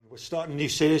We're starting a new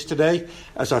series today,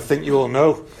 as I think you all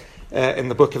know, in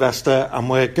the book of Esther, and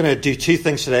we're going to do two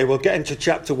things today. We'll get into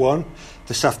chapter 1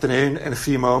 this afternoon in a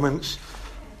few moments,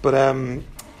 but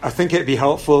I think it'd be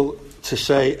helpful to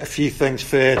say a few things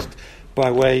first by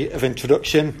way of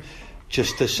introduction,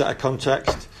 just to set a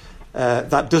context.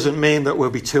 That doesn't mean that we'll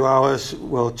be 2 hours.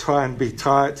 We'll try and be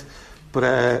tight,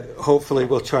 but hopefully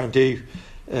we'll try and do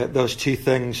those two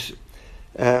things.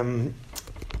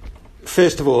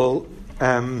 First of all,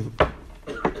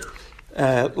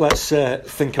 let's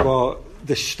think about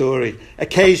this story.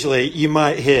 Occasionally, you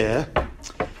might hear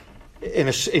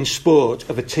in sport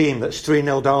of a team that's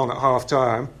 3-0 down at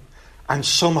half-time and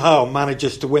somehow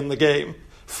manages to win the game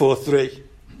 4-3.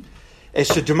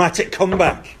 It's a dramatic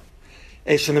comeback.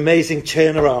 It's an amazing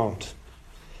turnaround.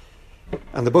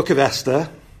 And the book of Esther,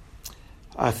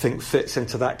 I think, fits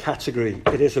into that category.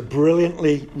 It is a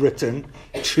brilliantly written,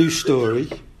 true story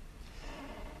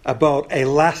about a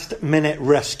last-minute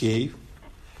rescue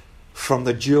from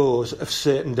the jaws of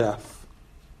certain death.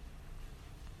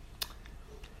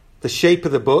 The shape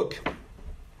of the book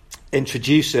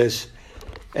introduces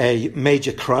a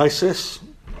major crisis.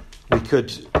 We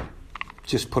could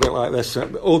just put it like this.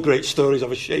 All great stories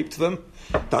have a shape to them.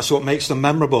 That's what makes them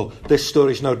memorable. This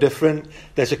story is no different.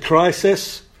 There's a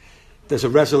crisis, there's a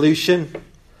resolution,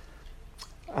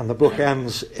 and the book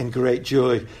ends in great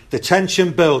joy. The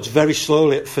tension builds very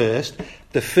slowly at first.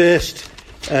 The first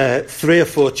 3 or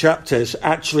 4 chapters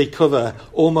actually cover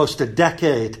almost a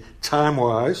decade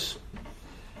time-wise.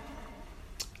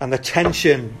 And the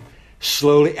tension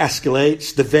slowly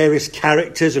escalates. The various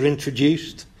characters are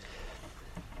introduced.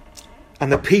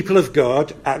 And the people of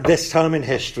God at this time in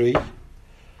history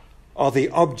are the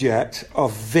object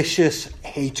of vicious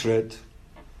hatred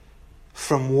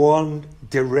from one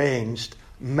deranged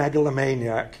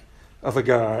megalomaniac of a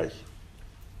guy,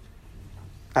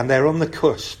 and they're on the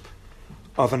cusp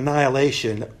of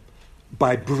annihilation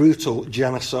by brutal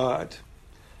genocide.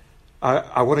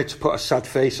 I wanted to put a sad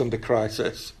face under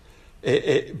crisis,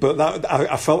 but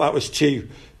I felt that was too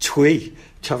twee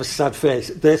to have a sad face.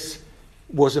 This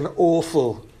was an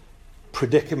awful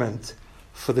predicament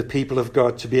for the people of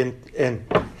God to be in.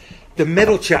 The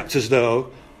middle chapters,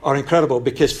 though, are incredible,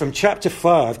 because from chapter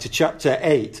 5 to chapter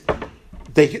 8,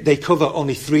 they cover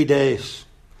only 3 days.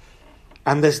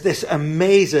 And there's this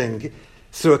amazing,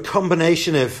 through a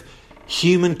combination of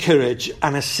human courage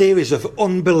and a series of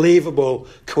unbelievable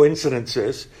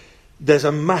coincidences, there's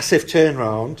a massive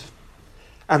turnaround,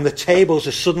 and the tables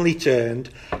are suddenly turned,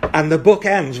 and the book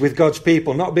ends with God's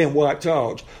people not being wiped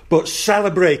out, but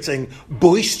celebrating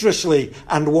boisterously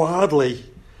and wildly,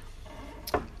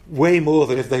 way more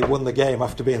than if they won the game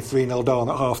after being 3-0 down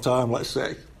at half-time, let's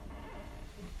say.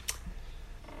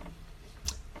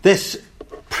 This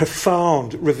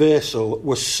profound reversal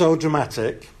was so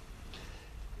dramatic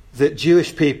that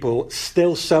Jewish people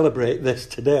still celebrate this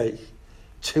today,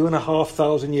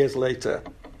 2,500 years later,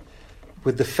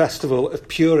 with the festival of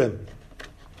Purim.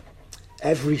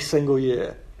 Every single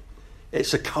year.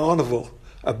 It's a carnival,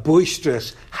 a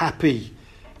boisterous, happy,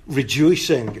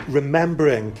 rejoicing,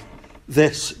 remembering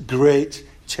this great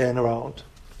turnaround.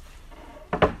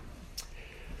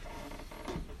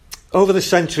 Over the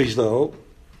centuries, though,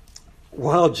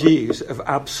 while Jews have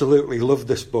absolutely loved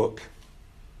this book,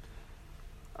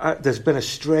 there's been a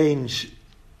strange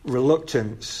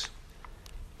reluctance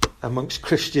amongst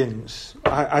Christians.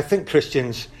 I think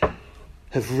Christians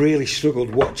have really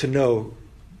struggled what to know,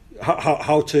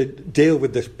 how to deal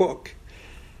with this book.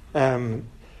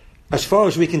 As far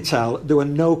as we can tell, there were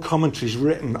no commentaries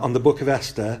written on the book of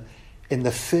Esther in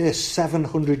the first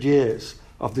 700 years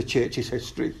of the church's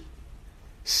history.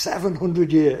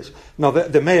 700 years. Now,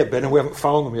 there may have been, and we haven't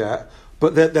found them yet,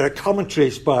 but there are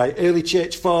commentaries by early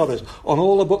church fathers on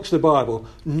all the books of the Bible,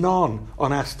 none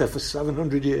on Esther for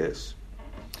 700 years.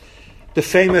 The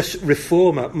famous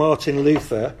reformer Martin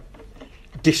Luther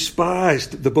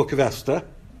despised the book of Esther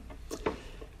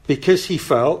because he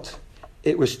felt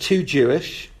it was too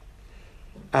Jewish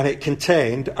and it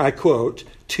contained, I quote,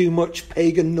 too much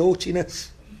pagan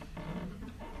naughtiness.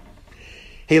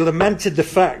 He lamented the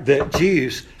fact that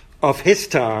Jews of his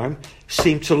time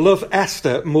seemed to love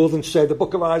Esther more than, say, the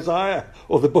book of Isaiah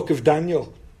or the book of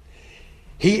Daniel.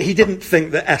 He didn't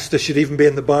think that Esther should even be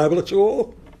in the Bible at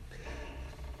all.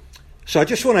 So I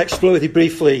just want to explore with you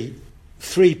briefly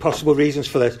 3 possible reasons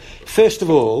for this. First of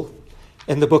all,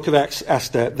 in the book of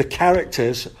Esther, the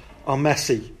characters are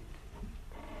messy.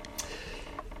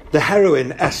 The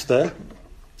heroine, Esther,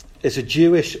 is a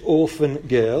Jewish orphan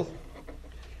girl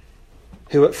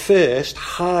who at first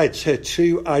hides her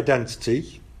true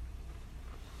identity,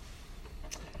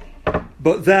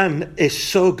 but then is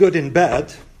so good in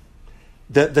bed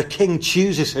that the king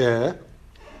chooses her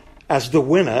as the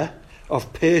winner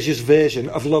of Persia's version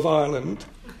of Love Island.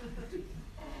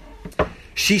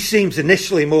 She seems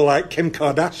initially more like Kim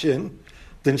Kardashian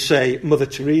than, say, Mother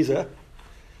Teresa.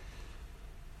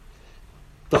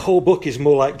 The whole book is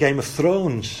more like Game of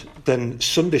Thrones than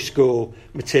Sunday school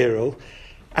material.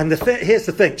 And here's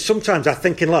the thing. Sometimes I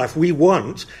think in life we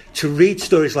want to read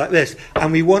stories like this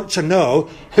and we want to know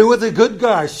who are the good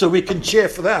guys so we can cheer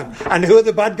for them and who are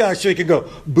the bad guys so we can go,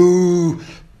 boo.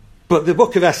 But the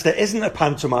book of Esther isn't a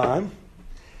pantomime.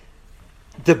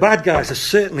 The bad guys are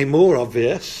certainly more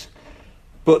obvious,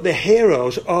 but the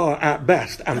heroes are at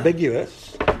best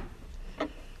ambiguous.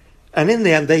 And in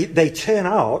the end, they turn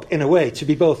out, in a way, to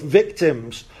be both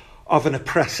victims of an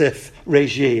oppressive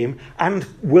regime and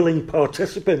willing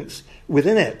participants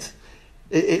within it.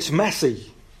 It's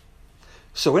messy.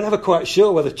 So we're never quite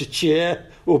sure whether to cheer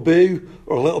or boo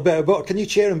or a little bit of both. Can you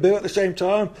cheer and boo at the same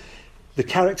time? The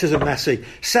characters are messy.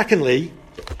 Secondly,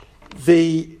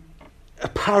 the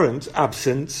apparent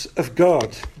absence of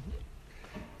God.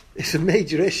 It's a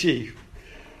major issue.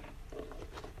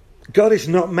 God is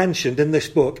not mentioned in this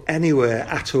book anywhere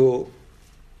at all.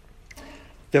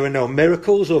 There are no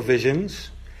miracles or visions.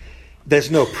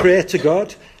 There's no prayer to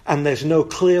God, and there's no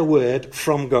clear word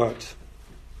from God.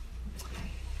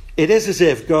 It is as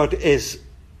if God is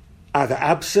either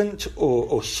absent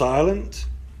or silent.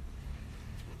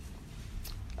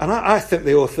 And I think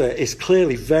the author is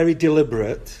clearly very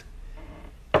deliberate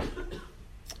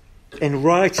in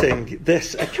writing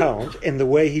this account in the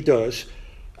way he does,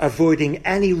 avoiding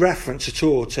any reference at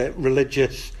all to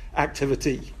religious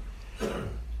activity.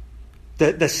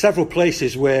 There's several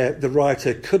places where the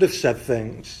writer could have said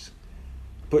things,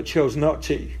 but chose not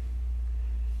to.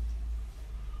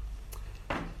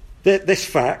 This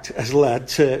fact has led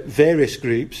to various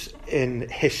groups in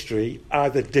history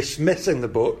either dismissing the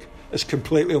book as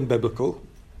completely unbiblical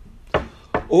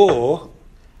or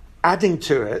adding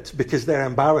to it because they're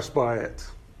embarrassed by it.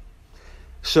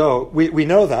 So we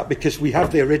know that because we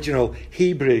have the original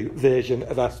Hebrew version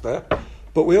of Esther,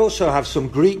 but we also have some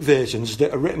Greek versions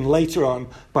that are written later on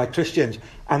by Christians,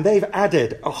 and they've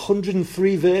added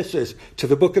 103 verses to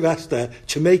the book of Esther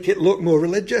to make it look more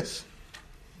religious.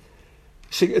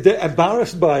 So they're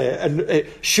embarrassed by it, and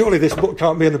surely this book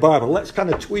can't be in the Bible. Let's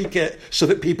kind of tweak it so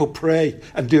that people pray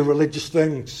and do religious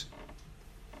things.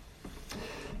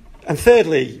 And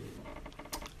thirdly,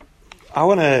 I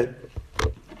want to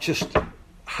just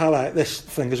highlight this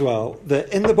thing as well,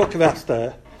 that in the book of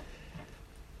Esther,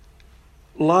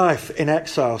 life in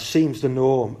exile seems the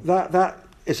norm. That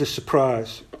is a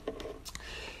surprise.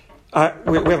 We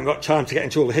haven't got time to get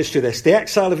into all the history of this. The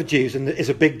exile of the Jews is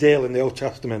a big deal in the Old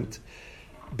Testament.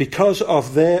 Because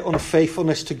of their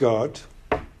unfaithfulness to God,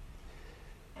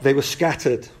 they were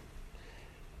scattered.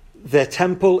 Their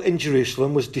temple in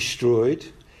Jerusalem was destroyed.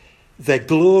 Their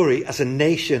glory as a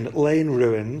nation lay in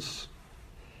ruins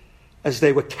as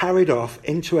they were carried off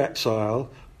into exile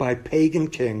by pagan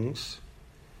kings,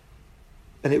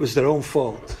 and it was their own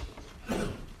fault.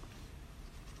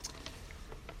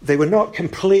 They were not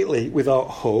completely without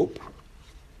hope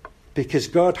because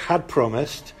God had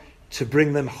promised to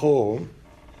bring them home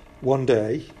one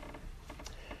day.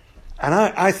 And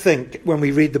I think when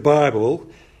we read the Bible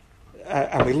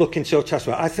and we look into Old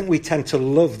Testament, I think we tend to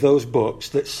love those books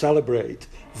that celebrate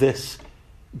this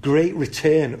great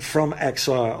return from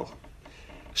exile.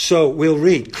 So we'll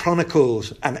read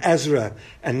Chronicles and Ezra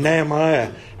and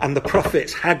Nehemiah and the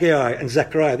prophets Haggai and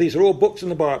Zechariah. These are all books in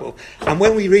the Bible. And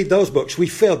when we read those books, we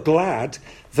feel glad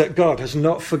that God has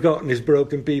not forgotten his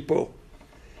broken people.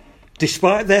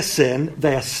 Despite their sin,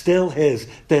 they are still his.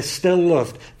 They're still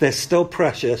loved. They're still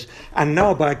precious. And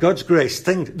now, by God's grace,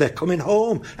 they're coming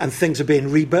home and things are being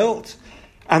rebuilt.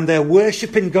 And they're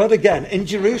worshipping God again in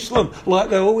Jerusalem like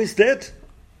they always did.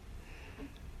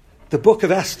 The book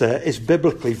of Esther is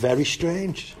biblically very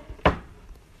strange.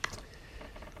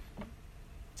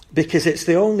 Because it's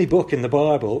the only book in the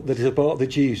Bible that is about the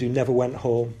Jews who never went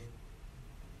home.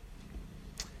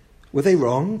 Were they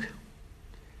wrong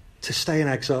to stay in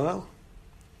exile?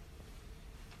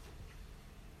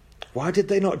 Why did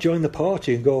they not join the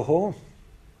party and go home?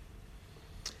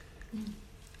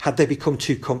 Had they become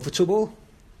too comfortable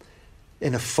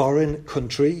in a foreign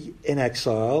country in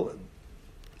exile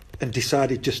and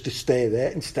decided just to stay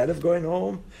there instead of going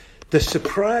home? The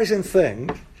surprising thing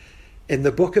in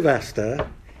the book of Esther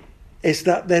is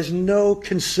that there's no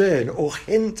concern or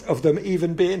hint of them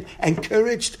even being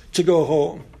encouraged to go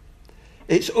home.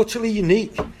 It's utterly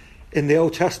unique in the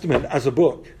Old Testament as a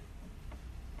book.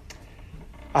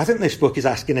 I think this book is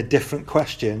asking a different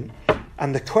question,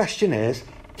 and the question is,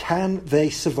 can they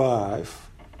survive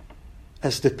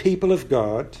as the people of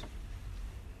God,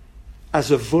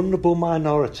 as a vulnerable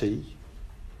minority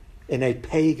in a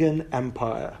pagan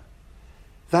empire?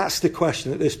 That's the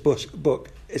question that this book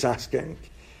is asking.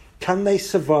 Can they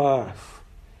survive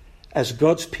as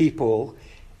God's people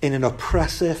in an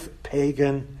oppressive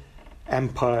pagan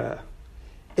empire?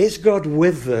 Is God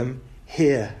with them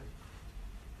here?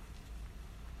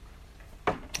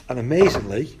 And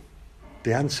amazingly,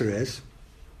 the answer is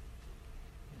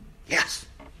yes.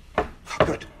 Oh,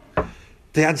 good.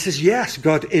 The answer is yes.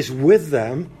 God is with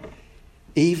them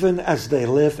even as they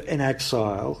live in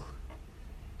exile,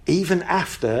 even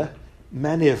after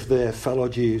many of their fellow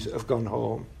Jews have gone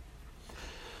home.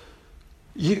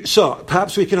 So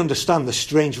perhaps we can understand the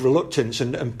strange reluctance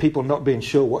and people not being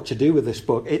sure what to do with this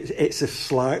book. It's a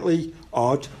slightly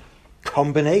odd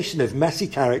combination of messy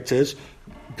characters,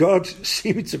 God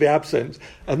seeming to be absent,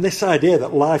 and this idea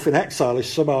that life in exile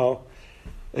is somehow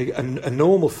a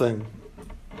normal thing.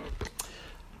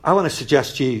 I want to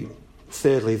suggest to you,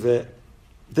 thirdly,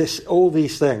 that all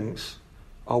these things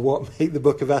are what make the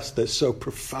book of Esther so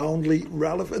profoundly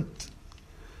relevant.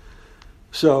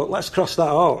 So let's cross that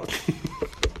out.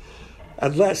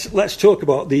 And let's talk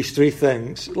about these three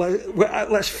things.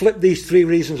 Let's flip these three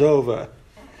reasons over.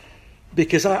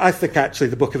 Because I think actually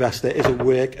the book of Esther is a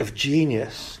work of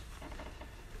genius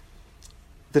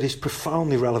that is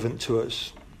profoundly relevant to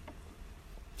us.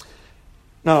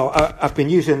 Now, I've been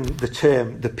using the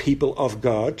term the people of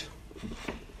God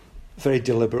very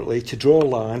deliberately to draw a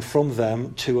line from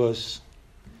them to us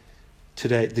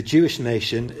today. The Jewish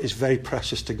nation is very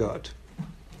precious to God.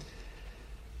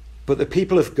 But the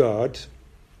people of God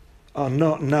are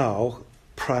not now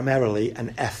primarily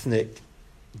an ethnic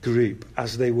group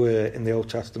as they were in the Old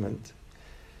Testament.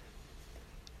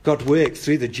 God worked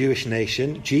through the Jewish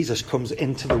nation. Jesus comes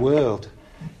into the world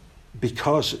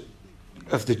because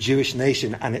of the Jewish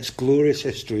nation and its glorious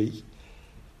history.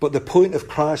 But the point of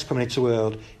Christ coming into the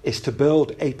world is to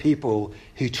build a people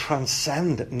who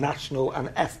transcend national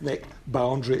and ethnic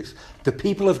boundaries. The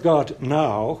people of God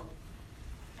now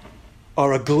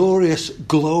are a glorious,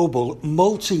 global,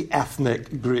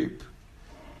 multi-ethnic group.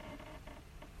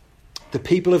 The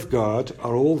people of God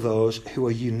are all those who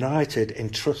are united in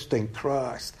trusting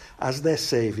Christ as their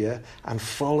Saviour and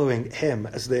following him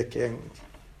as their King.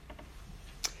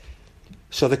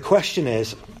 So the question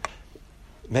is,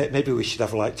 maybe we should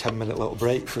have a 10-minute little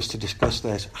break for us to discuss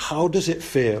this. How does it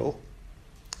feel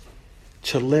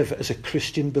to live as a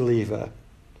Christian believer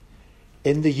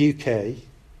in the UK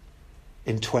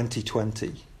in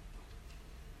 2020?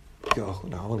 No,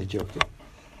 I'm only joking.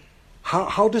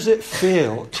 How does it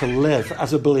feel to live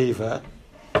as a believer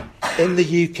in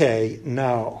the UK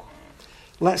now?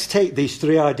 Let's take these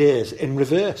three ideas in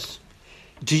reverse.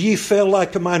 Do you feel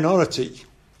like a minority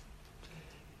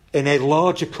in a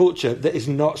larger culture that is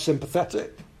not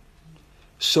sympathetic?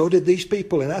 So did these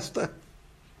people in Esther.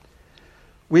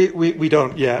 We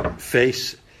don't yet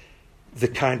face the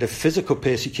kind of physical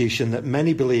persecution that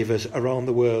many believers around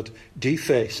the world do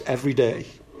face every day.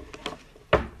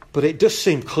 But it does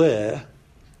seem clear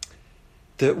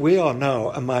that we are now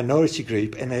a minority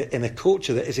group in a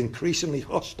culture that is increasingly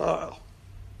hostile.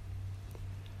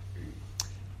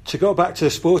 To go back to the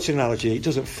sporting analogy, it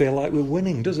doesn't feel like we're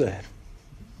winning, does it?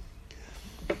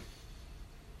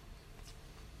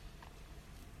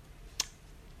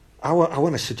 I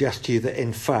want to suggest to you that,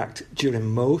 in fact, during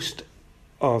most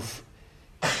of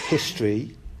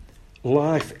history,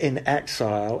 life in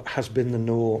exile has been the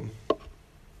norm.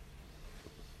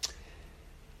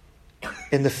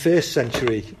 In the first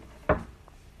century,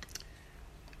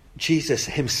 Jesus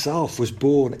himself was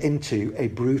born into a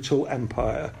brutal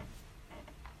empire.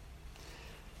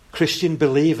 Christian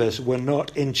believers were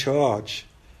not in charge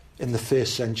in the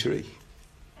first century.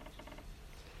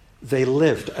 They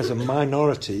lived as a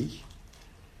minority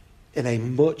in a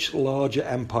much larger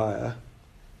empire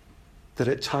that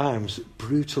at times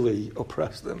brutally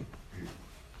oppressed them.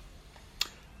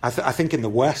 I think in the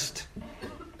West,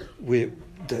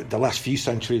 the last few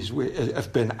centuries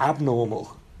have been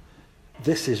abnormal.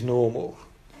 This is normal,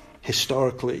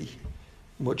 historically,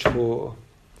 much more.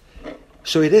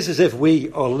 So it is as if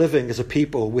we are living as a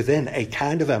people within a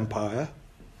kind of empire.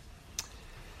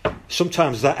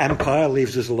 Sometimes that empire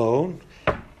leaves us alone.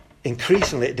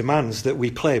 Increasingly, it demands that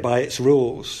we play by its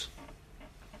rules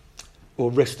or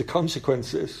risk the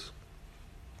consequences.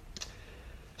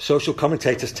 Social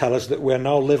commentators tell us that we're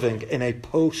now living in a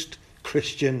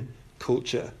post-Christian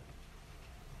culture.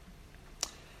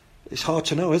 It's hard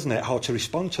to know, isn't it? Hard to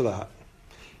respond to that.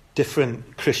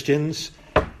 Different Christians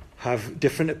have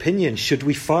different opinions. Should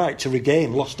we fight to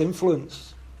regain lost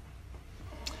influence?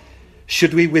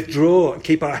 Should we withdraw and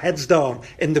keep our heads down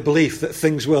in the belief that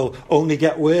things will only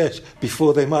get worse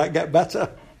before they might get better?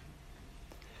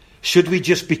 Should we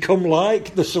just become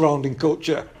like the surrounding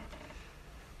culture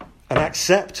and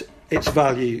accept its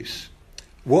values?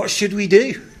 What should we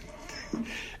do?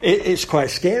 It's quite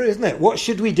scary, isn't it? What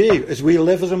should we do as we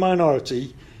live as a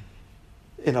minority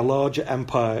in a larger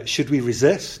empire? Should we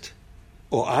resist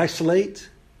or isolate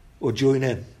or join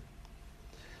in?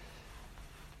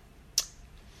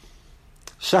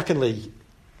 Secondly,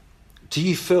 do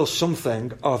you feel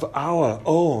something of our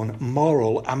own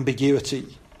moral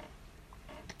ambiguity?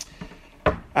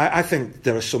 I think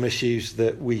there are some issues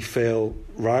that we feel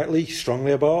rightly,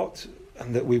 strongly about,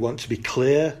 and that we want to be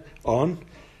clear on.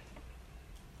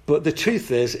 But the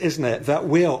truth is, isn't it, that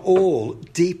we are all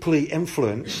deeply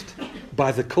influenced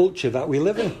by the culture that we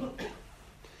live in.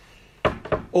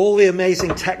 All the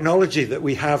amazing technology that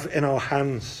we have in our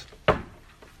hands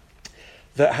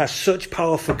that has such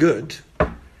power for good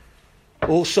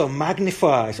also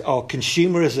magnifies our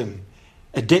consumerism,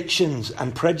 addictions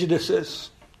and prejudices.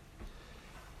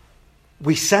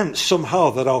 We sense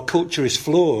somehow that our culture is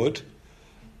flawed,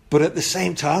 but at the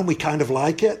same time we kind of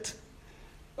like it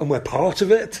and we're part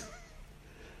of it.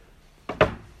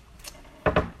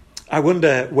 I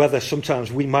wonder whether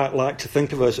sometimes we might like to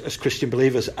think of us as Christian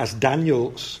believers as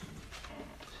Daniels,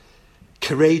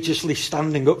 courageously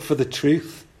standing up for the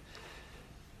truth.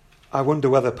 I wonder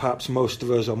whether perhaps most of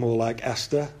us are more like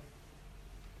Esther,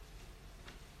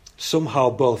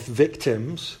 somehow both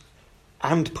victims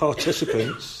and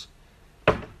participants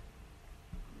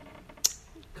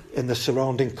in the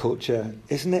surrounding culture.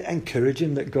 Isn't it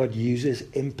encouraging that God uses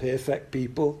imperfect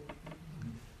people?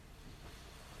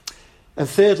 And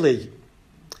thirdly,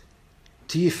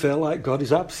 do you feel like God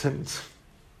is absent?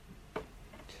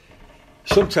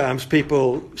 Sometimes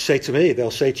people say to me,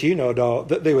 they'll say to you, no doubt,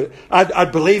 that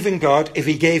I'd believe in God if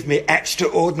he gave me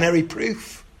extraordinary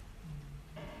proof.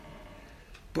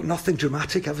 But nothing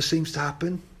dramatic ever seems to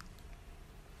happen.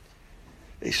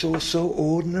 It's all so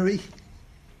ordinary.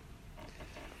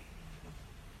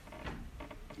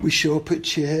 We show up at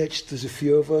church, there's a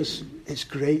few of us, it's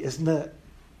great, isn't it?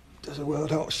 There's a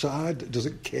world outside that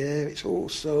doesn't care, it's all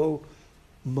so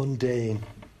mundane.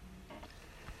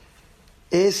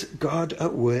 Is God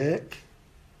at work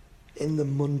in the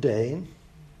mundane?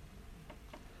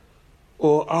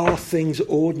 Or are things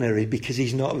ordinary because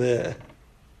he's not there?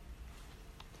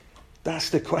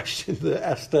 That's the question that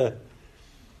Esther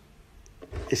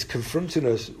is confronting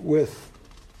us with.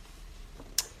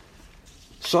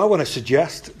 So I want to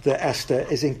suggest that Esther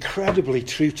is incredibly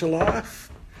true to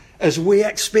life as we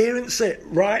experience it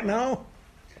right now.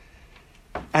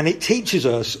 And it teaches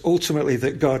us ultimately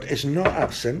that God is not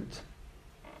absent.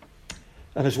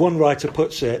 And as one writer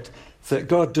puts it, that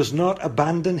God does not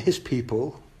abandon his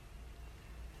people,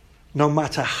 no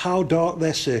matter how dark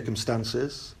their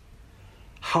circumstances,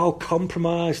 how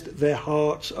compromised their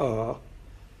hearts are,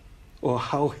 or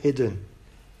how hidden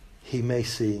he may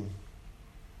seem.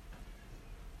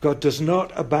 God does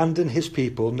not abandon his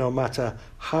people, no matter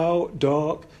how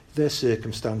dark their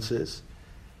circumstances,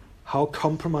 how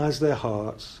compromised their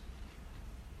hearts,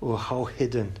 or how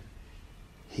hidden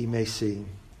he may seem.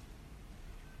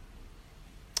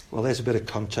 Well, there's a bit of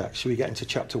context. Shall we get into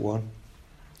chapter 1?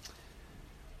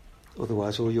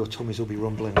 Otherwise, all your tummies will be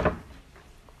rumbling.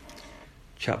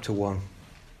 Chapter 1.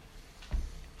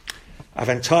 I've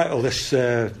entitled this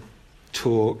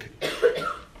talk,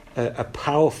 A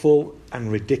Powerful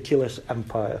and Ridiculous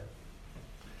Empire.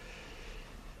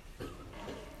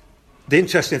 The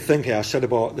interesting thing here, I said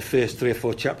about the first 3 or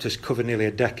 4 chapters cover nearly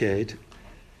a decade.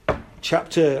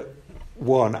 Chapter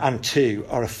 1 and 2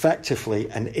 are effectively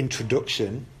an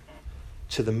introduction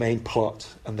to the main plot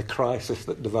and the crisis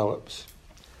that develops.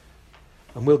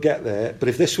 And we'll get there, but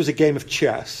if this was a game of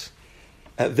chess,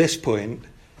 at this point,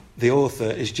 the author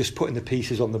is just putting the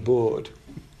pieces on the board,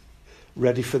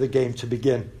 ready for the game to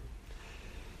begin.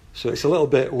 So it's a little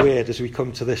bit weird as we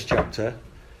come to this chapter.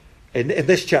 In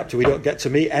this chapter, we don't get to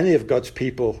meet any of God's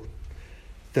people.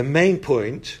 The main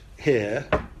point here,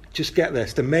 just get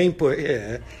this, the main point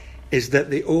here is that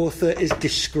the author is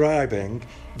describing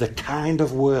the kind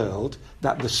of world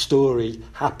that the story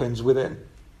happens within.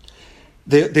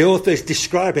 The author is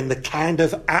describing the kind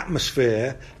of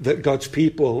atmosphere that God's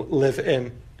people live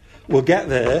in. We'll get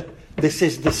there. This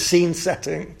is the scene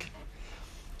setting.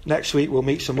 Next week we'll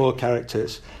meet some more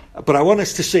characters. But I want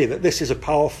us to see that this is a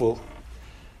powerful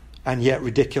and yet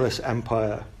ridiculous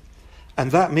empire.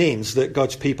 And that means that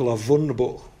God's people are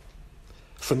vulnerable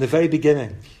from the very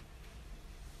beginning.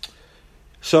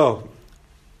 So,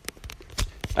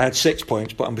 I had 6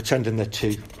 points, but I'm pretending they're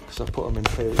 2, because I put them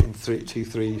in 2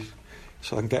 threes.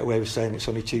 so I can get away with saying it's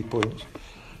only 2 points.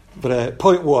 But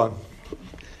point 1,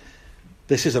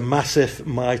 this is a massive,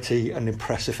 mighty and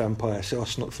impressive empire. So I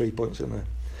snuck 3 points in there.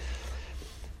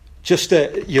 Just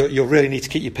you'll really need to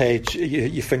keep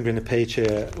your finger in the page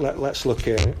here. Let's look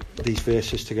at these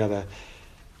verses together.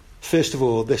 First of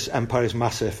all, this empire is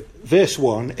massive. Verse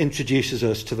 1 introduces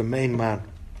us to the main man,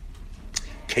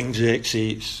 King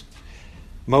Xerxes.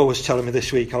 Mo was telling me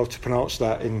this week how to pronounce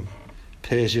that in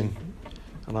Persian,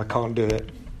 and I can't do it.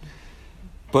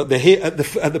 But at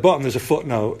the bottom there's a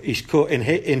footnote. He's called in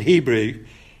Hebrew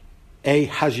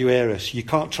Ahasuerus. You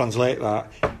can't translate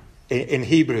that. In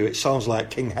Hebrew it sounds like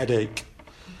King Headache,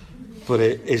 but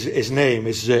his name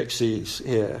is Xerxes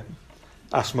here.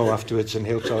 Ask Mo afterwards and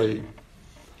he'll tell you.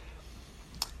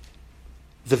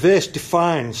 The verse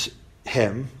defines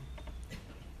him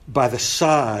by the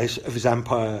size of his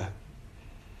empire.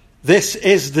 This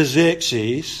is the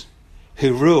Xerxes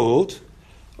who ruled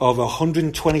over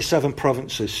 127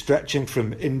 provinces stretching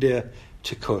from India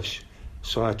to Kush.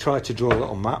 So I tried to draw a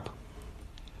little map.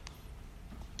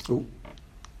 Ooh,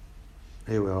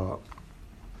 here we are.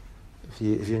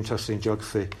 If you're interested in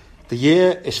geography. The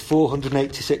year is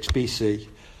 486 BC.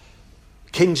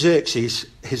 King Xerxes,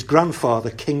 his grandfather,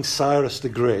 King Cyrus the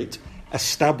Great,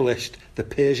 established the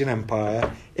Persian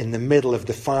Empire in the middle of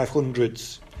the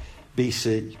 500s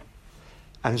BC.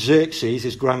 And Xerxes,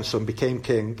 his grandson, became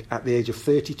king at the age of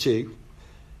 32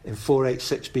 in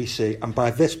 486 BC. And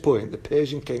by this point, the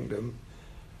Persian kingdom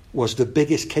was the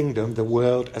biggest kingdom the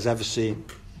world has ever seen.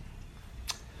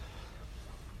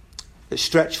 It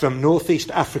stretched from northeast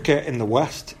Africa in the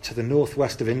west to the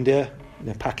northwest of India,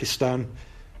 near Pakistan,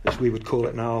 as we would call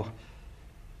it now.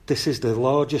 This is the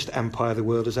largest empire the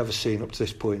world has ever seen up to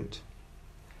this point.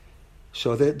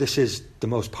 So this is the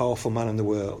most powerful man in the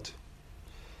world.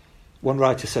 One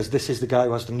writer says this is the guy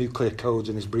who has the nuclear codes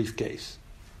in his briefcase.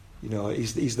 You know,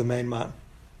 he's the main man.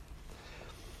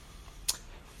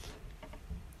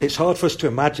 It's hard for us to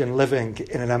imagine living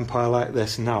in an empire like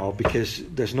this now because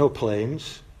there's no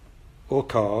planes or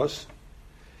cars.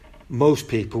 Most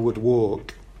people would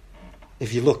walk.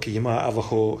 If you're lucky, you might have a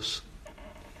horse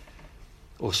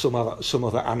or some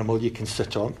other animal you can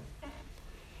sit on.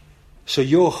 So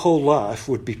your whole life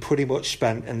would be pretty much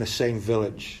spent in the same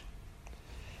village.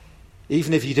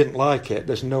 Even if you didn't like it,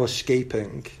 there's no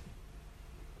escaping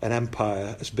an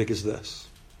empire as big as this.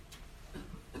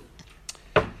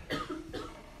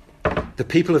 The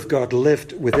people of God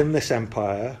lived within this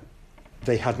empire.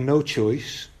 They had no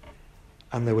choice,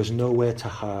 and there was nowhere to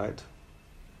hide.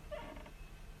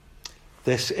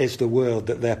 This is the world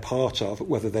that they're part of,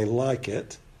 whether they like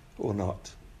it or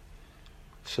not.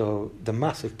 So the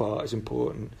massive part is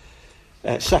important.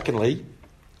 Secondly,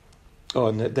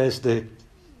 and there's the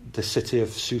city of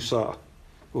Susa,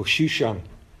 or Shushan,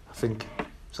 I think.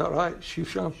 Is that right?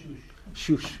 Shushan?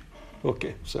 Shush.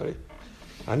 Okay, sorry.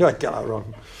 I know I'd get that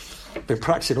wrong. Been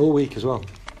practicing all week as well.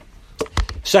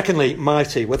 Secondly,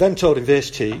 mighty. We're then told in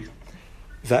verse 2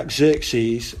 that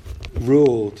Xerxes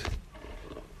ruled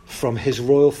from his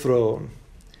royal throne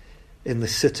in the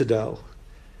citadel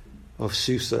of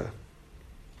Susa.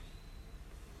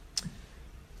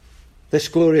 This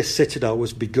glorious citadel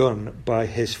was begun by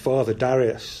his father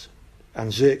Darius,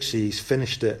 and Xerxes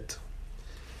finished it.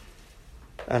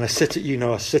 And a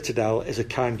citadel is a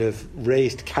kind of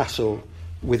raised castle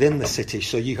within the city.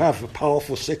 So you have a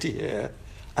powerful city here,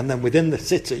 and then within the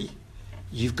city,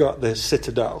 you've got the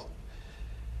citadel.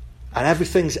 And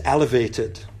everything's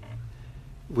elevated.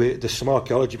 There's some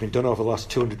archaeology been done over the last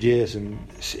 200 years, and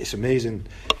it's amazing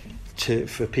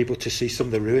for people to see some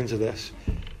of the ruins of this.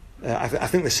 I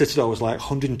think the citadel was like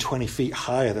 120 feet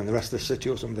higher than the rest of the city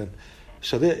or something.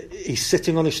 So he's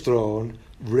sitting on his throne,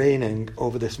 reigning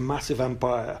over this massive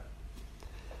empire.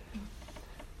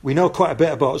 We know quite a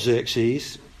bit about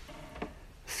Xerxes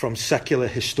from secular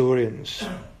historians.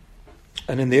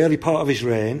 And in the early part of his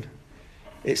reign,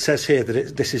 it says here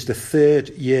that this is the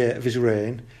 3rd year of his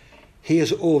reign. He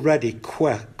has already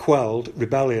quelled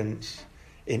rebellions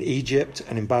in Egypt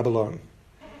and in Babylon.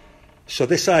 So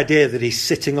this idea that he's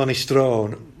sitting on his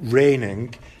throne,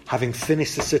 reigning, having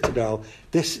finished the citadel,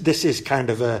 this is kind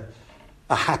of a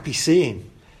happy scene.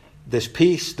 There's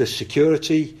peace, there's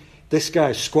security. This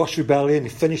guy's squashed rebellion, he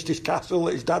finished his castle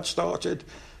that his dad started,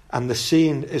 and the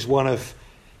scene is one of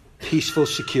peaceful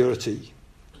security.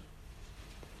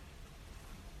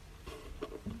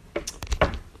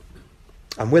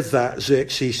 And with that,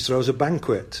 Xerxes throws a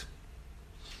banquet.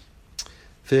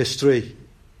 Verse 3.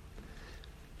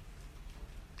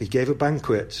 He gave a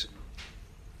banquet.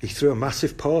 He threw a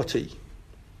massive party.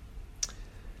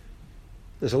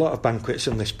 There's a lot of banquets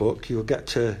in this book. You'll get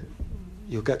to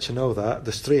you'll get to know that.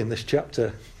 There's 3 in this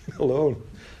chapter alone.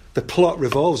 The plot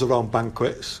revolves around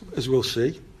banquets, as we'll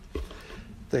see.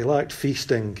 They liked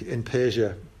feasting in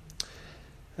Persia.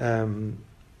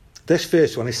 This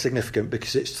first one is significant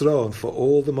because it's thrown for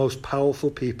all the most powerful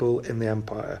people in the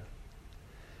empire.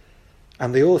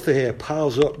 And the author here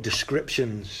piles up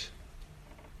descriptions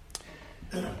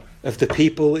of the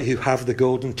people who have the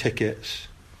golden tickets.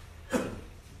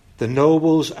 The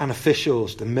nobles and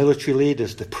officials, the military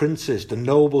leaders, the princes, the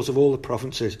nobles of all the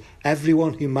provinces,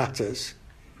 everyone who matters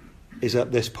is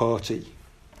at this party.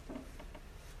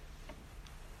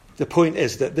 The point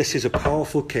is that this is a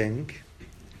powerful king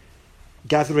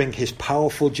gathering his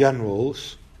powerful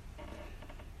generals.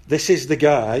 This is the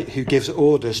guy who gives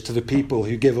orders to the people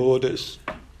who give orders.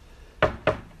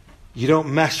 You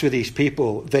don't mess with these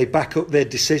people. They back up their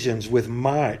decisions with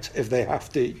might if they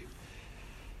have to.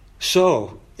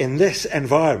 So, in this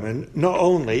environment, not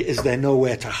only is there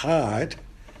nowhere to hide,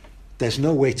 there's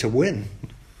no way to win.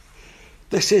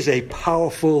 This is a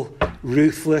powerful,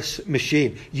 ruthless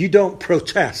machine. You don't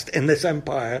protest in this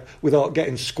empire without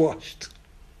getting squashed.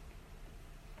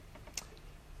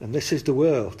 And this is the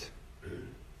world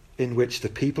in which the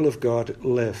people of God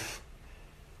live.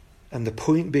 And the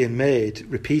point being made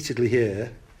repeatedly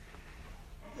here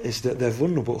is that they're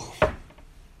vulnerable.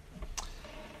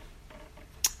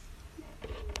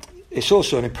 It's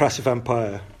also an impressive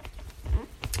empire.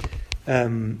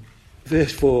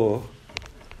 Verse 4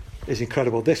 is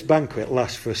incredible. This banquet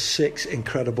lasts for 6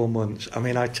 incredible months. I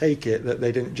mean, I take it that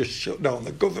they didn't just shut down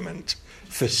the government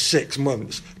for 6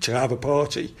 months to have a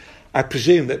party. I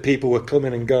presume that people were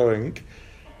coming and going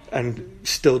and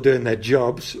still doing their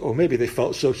jobs, or maybe they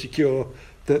felt so secure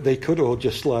that they could all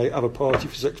just have a party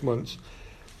for 6 months.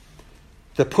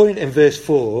 The point in verse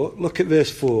 4, look at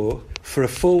verse 4, for a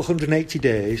full 180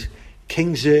 days,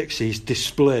 King Xerxes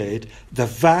displayed the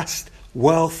vast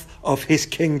wealth of his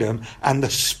kingdom and the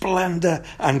splendour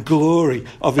and glory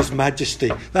of his majesty.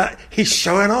 That he's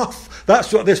showing off.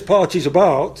 That's what this party's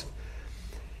about.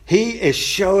 He is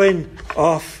showing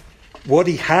off what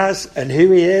he has and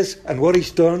who he is and what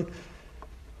he's done.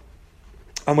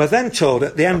 And we're then told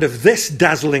at the end of this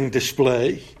dazzling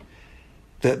display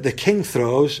that the king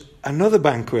throws another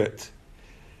banquet.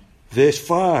 Verse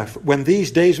 5, when these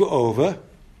days were over,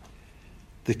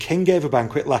 the king gave a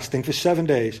banquet lasting for 7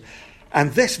 days.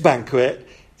 And this banquet,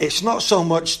 it's not so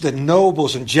much the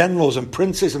nobles and generals and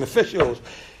princes and officials.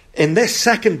 In this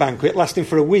second banquet, lasting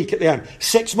for a week at the end,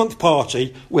 6-month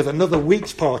party with another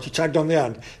week's party tagged on the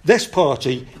end. This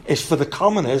party is for the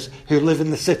commoners who live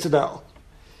in the citadel.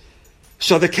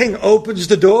 So the king opens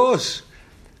the doors.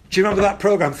 Do you remember that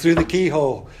programme, Through the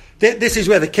Keyhole? This is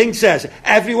where the king says,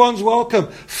 everyone's welcome.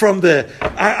 From the,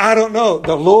 I don't know,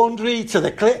 the laundry to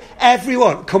the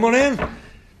everyone, come on in.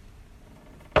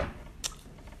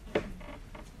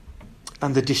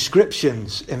 And the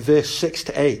descriptions in verse 6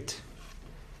 to 8,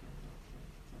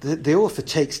 the author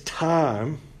takes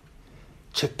time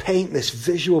to paint this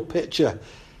visual picture.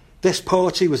 This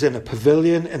party was in a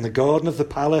pavilion in the garden of the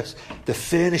palace. The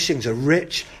furnishings are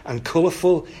rich and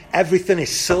colourful. Everything is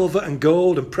silver and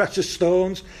gold and precious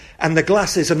stones. And the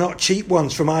glasses are not cheap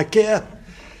ones from IKEA.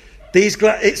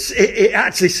 It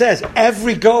actually says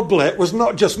every goblet was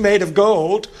not just made of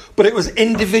gold, but it was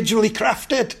individually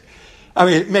crafted. I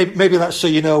mean, maybe that's so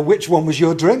you know which one was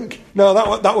your drink. No,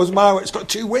 that was mine. It's got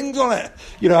 2 wings on it.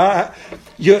 You know,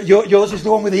 yours is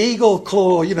the one with the eagle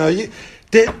claw. You know,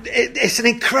 it's an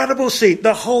incredible scene.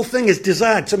 The whole thing is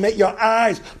designed to make your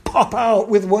eyes pop out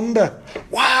with wonder.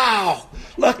 Wow,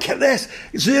 look at this.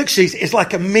 Xerxes is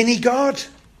like a mini god.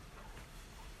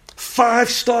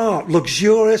 5-star,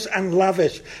 luxurious and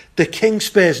lavish. The king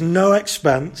spares no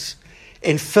expense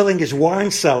in filling his wine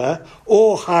cellar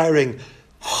or hiring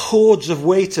hordes of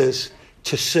waiters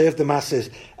to serve the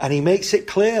masses. And he makes it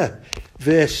clear.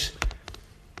 Verse,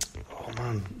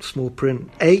 small print,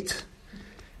 8.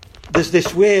 There's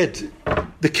this weird,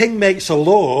 the king makes a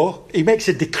law, he makes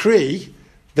a decree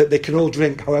that they can all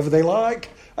drink however they like.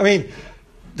 I mean,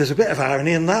 there's a bit of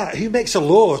irony in that. Who makes a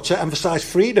law to emphasise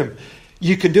freedom?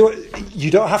 You can do it,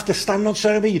 you don't have to stand on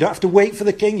ceremony, you don't have to wait for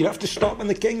the king, you don't have to stop when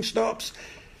the king stops.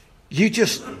 You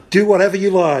just do whatever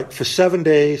you like for 7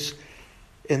 days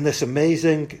in this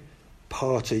amazing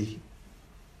party.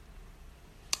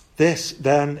 This,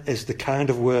 then, is the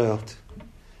kind of world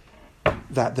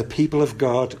that the people of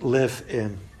God live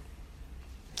in.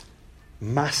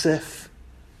 Massive,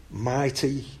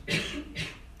 mighty,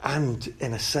 and,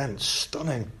 in a sense,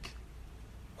 stunning.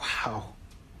 Wow.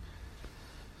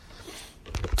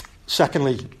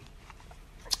 Secondly,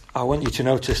 I want you to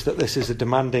notice that this is a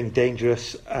demanding,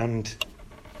 dangerous, and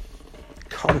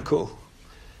comical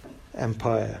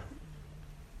empire.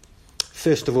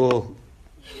 First of all,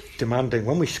 demanding.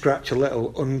 When we scratch a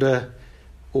little under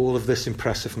all of this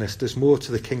impressiveness, there's more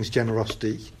to the king's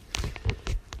generosity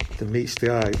than meets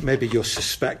the eye. Maybe you're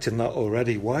suspecting that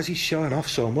already. Why is he showing off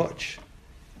so much?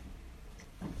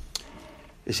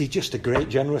 Is he just a great,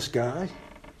 generous guy?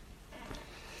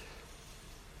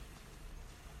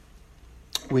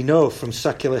 We know from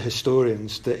secular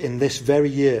historians that in this very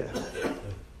year,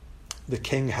 the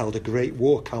king held a great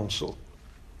war council.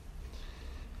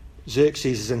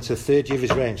 Xerxes is into the third year of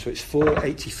his reign, so it's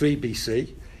 483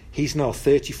 BC. He's now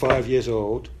 35 years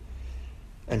old,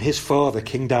 and his father,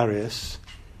 King Darius,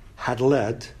 had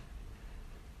led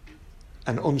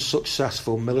an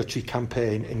unsuccessful military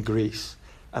campaign in Greece.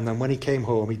 And then when he came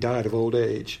home, he died of old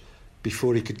age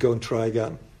before he could go and try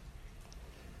again.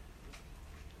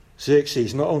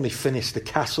 Xerxes not only finished the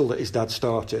castle that his dad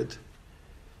started,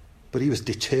 but he was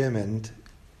determined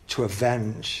to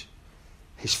avenge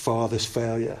his father's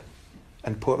failure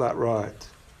and put that right.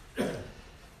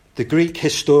 The Greek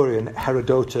historian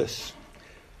Herodotus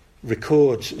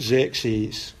records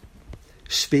Xerxes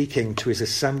speaking to his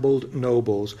assembled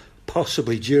nobles,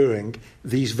 possibly during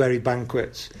these very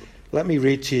banquets. Let me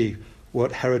read to you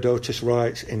what Herodotus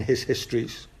writes in his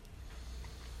histories.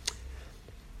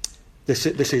 This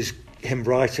is him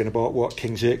writing about what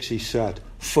King Xerxes said.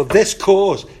 For this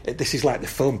cause, this is like the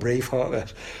film Braveheart,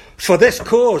 this. For this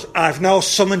cause I've now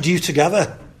summoned you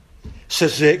together,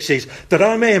 says Xerxes, that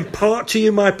I may impart to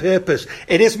you my purpose.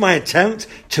 It is my intent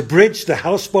to bridge the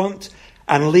Hellespont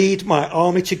and lead my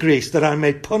army to Greece, that I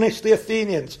may punish the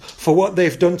Athenians for what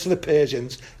they've done to the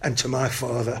Persians and to my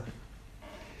father.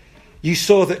 You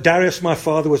saw that Darius, my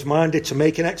father, was minded to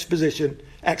make an expedition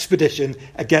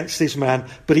against these men,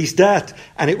 but he's dead,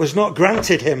 and it was not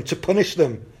granted him to punish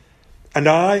them. And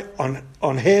I,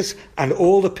 on his and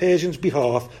all the Persians'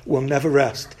 behalf, will never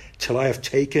rest till I have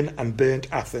taken and burnt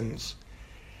Athens.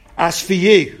 As for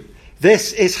you,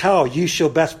 this is how you shall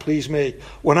best please me.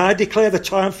 When I declare the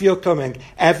time for your coming,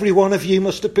 every one of you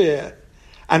must appear,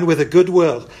 and with a good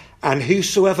will, and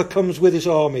whosoever comes with his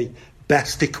army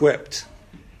best equipped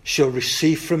shall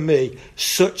receive from me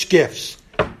such gifts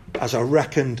as are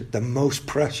reckoned the most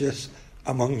precious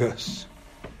among us.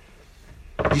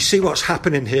 You see what's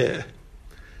happening here?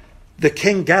 The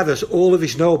king gathers all of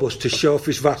his nobles to show off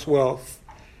his vast wealth,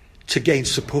 to gain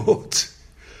support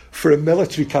for a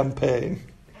military campaign,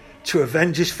 to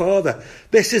avenge his father.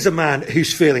 This is a man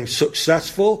who's feeling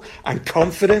successful and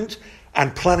confident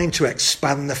and planning to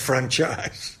expand the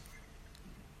franchise.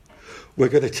 We're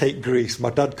going to take Greece. My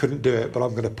dad couldn't do it, but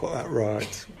I'm going to put that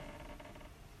right.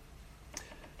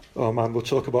 Oh man, we'll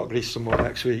talk about Greece some more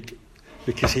next week,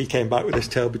 because he came back with his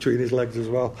tail between his legs as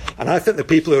well. And I think the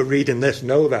people who are reading this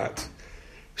know that.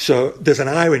 So there's an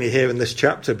irony here in this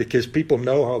chapter, because people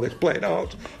know how this played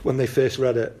out when they first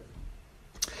read it.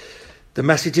 The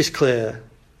message is clear.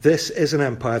 This is an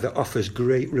empire that offers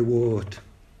great reward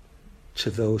to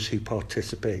those who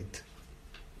participate.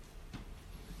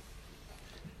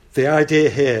 The idea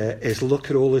here is, look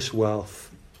at all this wealth.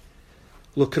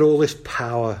 Look at all this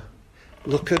power.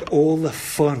 Look at all the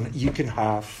fun you can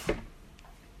have.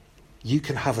 You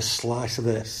can have a slice of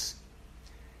this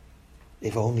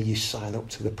if only you sign up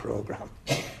to the program.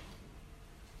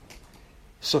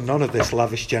 So none of this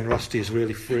lavish generosity is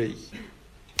really free.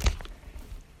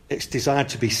 It's designed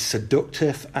to be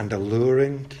seductive and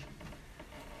alluring.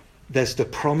 There's the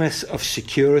promise of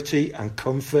security and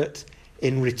comfort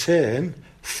in return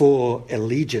for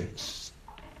allegiance.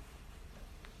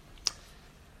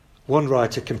 One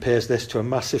writer compares this to a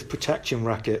massive protection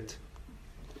racket.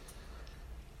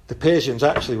 The Persians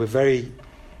actually were very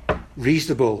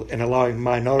reasonable in allowing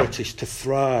minorities to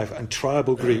thrive and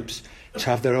tribal groups to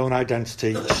have their own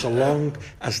identity, so long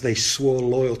as they swore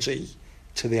loyalty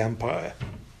to the empire.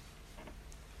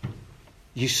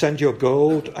 You send your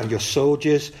gold and your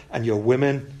soldiers and your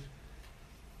women,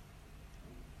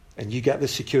 and you get the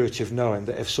security of knowing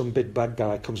that if some big bad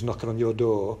guy comes knocking on your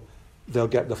door, they'll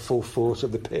get the full force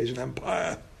of the Persian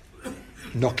Empire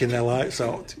knocking their lights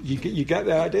out. You get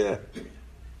the idea.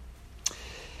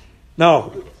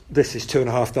 Now, this is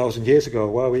 2,500 years ago.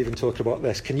 Why are we even talking about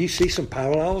this? Can you see some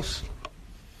parallels,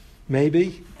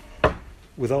 maybe,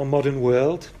 with our modern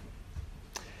world?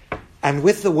 And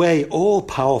with the way all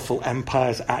powerful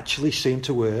empires actually seem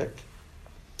to work?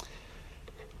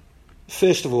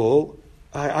 First of all,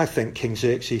 I think King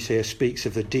Xerxes here speaks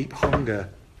of the deep hunger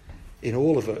in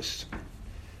all of us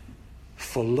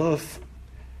for love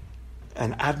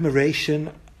and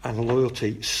admiration and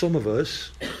loyalty. Some of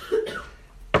us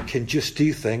can just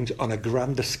do things on a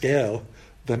grander scale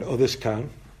than others can.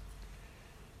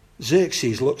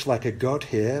 Xerxes looks like a god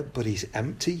here, but he's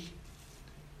empty.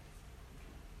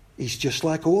 He's just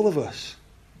like all of us,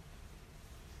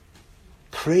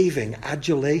 craving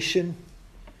adulation,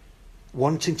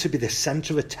 wanting to be the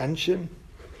centre of attention.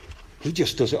 He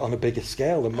just does it on a bigger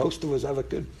scale than most of us ever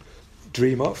could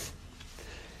dream of.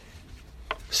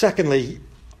 Secondly,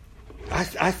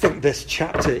 I think this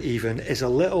chapter even is a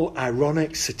little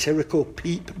ironic, satirical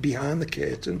peep behind the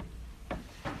curtain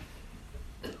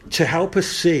to help us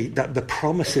see that the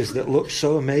promises that look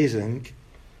so amazing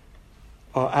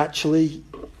are actually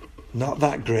not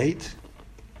that great.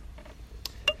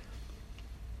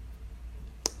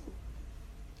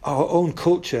 Our own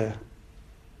culture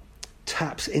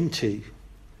taps into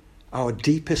our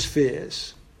deepest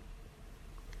fears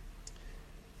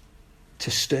to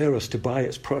stir us to buy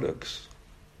its products,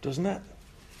 doesn't it?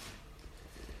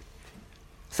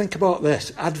 Think about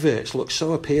this. Adverts look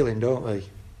so appealing, don't they?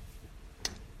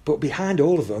 But behind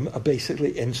all of them are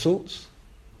basically insults.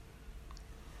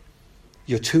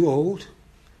 You're too old,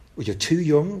 or you're too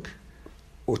young,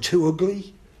 or too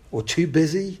ugly, or too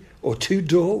busy, or too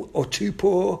dull, or too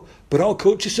poor. But our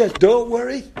culture says, don't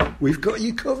worry, we've got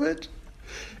you covered.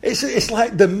 It's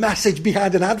like the message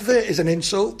behind an advert is an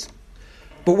insult.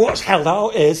 But what's held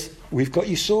out is, we've got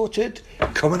you sorted.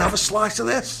 Come and have a slice of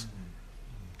this,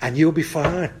 and you'll be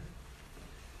fine.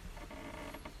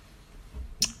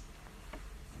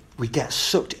 We get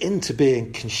sucked into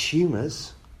being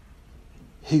consumers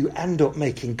who end up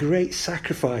making great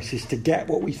sacrifices to get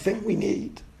what we think we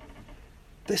need.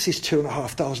 This is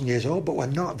 2,500 years old, but we're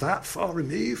not that far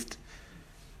removed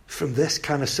from this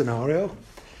kind of scenario.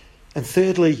 And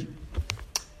thirdly,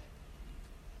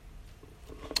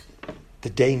 the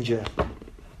danger.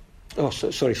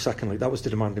 Secondly, that was the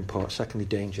demanding part. Secondly,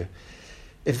 danger.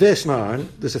 In verse 9,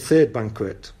 there's a third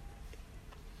banquet,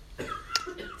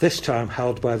 this time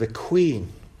held by the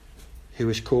queen, who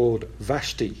is called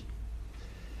Vashti.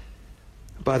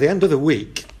 By the end of the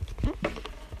week,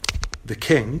 the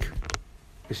king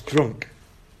is drunk.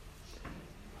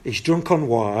 He's drunk on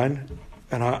wine,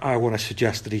 and I want to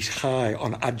suggest that he's high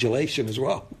on adulation as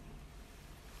well.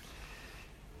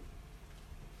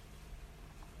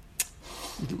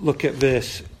 Look at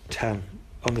verse 10.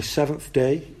 On the seventh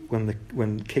day,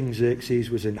 when King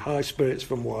Xerxes was in high spirits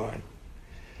from wine,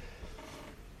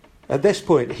 at this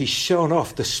point, he's shown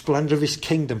off the splendour of his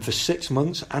kingdom for 6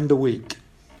 months and a week.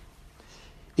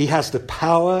 He has the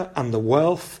power and the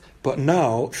wealth, but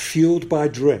now, fueled by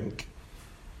drink,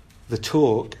 the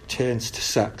talk turns to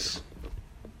sex.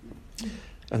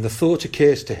 And the thought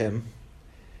occurs to him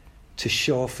to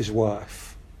show off his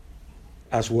wife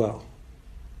as well.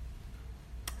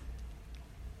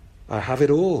 I have it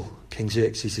all, King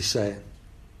Xerxes is saying.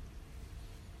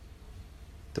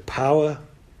 The power,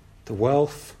 the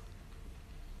wealth.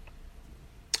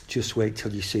 Just wait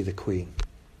till you see the queen.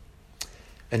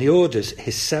 And he orders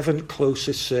his 7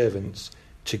 closest servants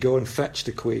to go and fetch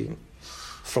the queen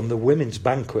from the women's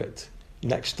banquet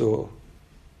next door.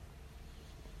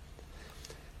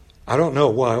 I don't know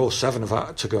why all 7 of them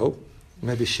had to go.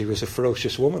 Maybe she was a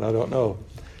ferocious woman, I don't know.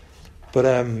 But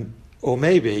or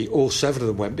maybe all 7 of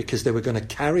them went because they were going to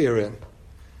carry her in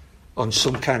on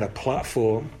some kind of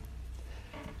platform.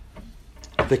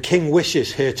 The king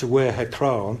wishes her to wear her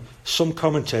crown. Some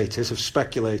commentators have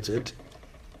speculated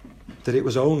that it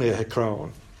was only her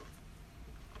crown.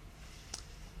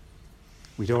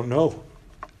 We don't know.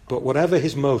 But whatever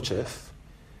his motive,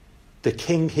 the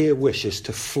king here wishes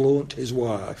to flaunt his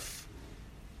wife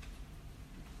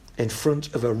in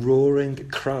front of a roaring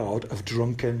crowd of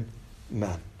drunken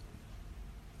men.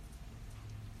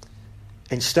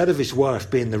 Instead of his wife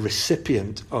being the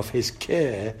recipient of his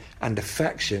care and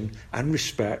affection and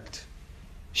respect,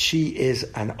 she is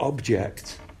an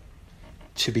object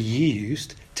to be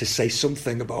used to say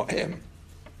something about him.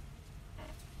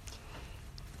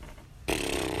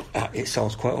 It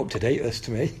sounds quite up to date, this,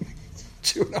 to me.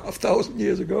 2,500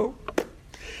 years ago.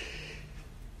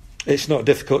 It's not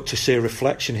difficult to see a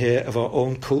reflection here of our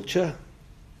own culture.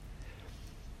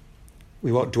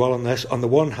 We won't dwell on this. On the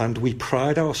one hand, we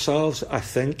pride ourselves, I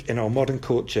think, in our modern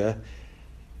culture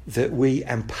that we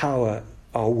empower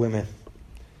our women.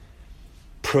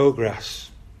 Progress.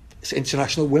 It's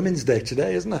International Women's Day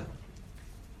today, isn't it?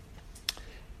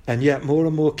 And yet more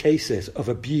and more cases of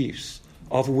abuse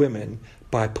of women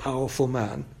by powerful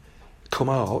men come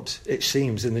out, it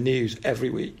seems, in the news every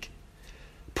week.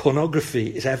 Pornography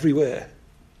is everywhere.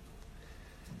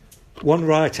 One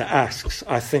writer asks,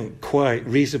 I think quite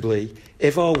reasonably,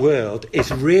 if our world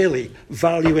is really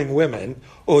valuing women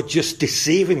or just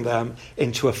deceiving them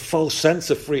into a false sense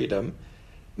of freedom,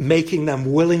 making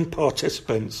them willing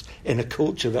participants in a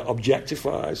culture that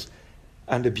objectifies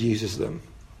and abuses them.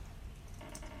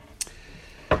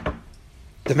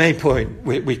 The main point,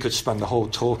 we could spend the whole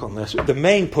talk on this. The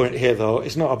main point here, though,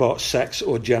 is not about sex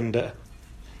or gender.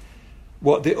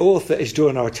 What the author is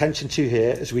drawing our attention to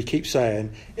here, as we keep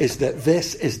saying, is that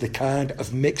this is the kind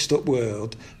of mixed up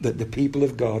world that the people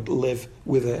of God live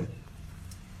within.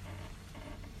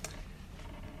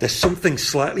 There's something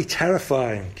slightly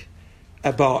terrifying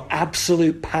about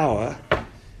absolute power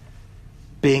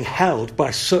being held by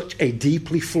such a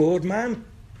deeply flawed man.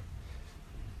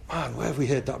 Man, where have we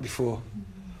heard that before?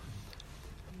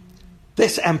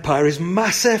 This empire is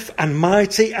massive and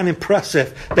mighty and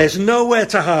impressive. There's nowhere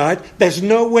to hide. There's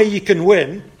no way you can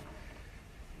win.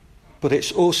 But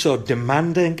it's also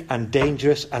demanding and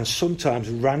dangerous and sometimes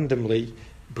randomly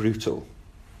brutal.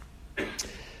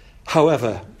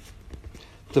 However,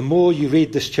 the more you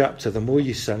read this chapter, the more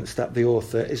you sense that the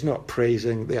author is not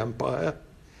praising the empire.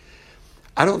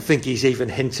 I don't think he's even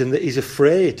hinting that he's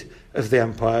afraid of the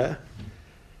empire.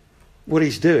 What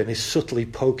he's doing is subtly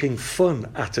poking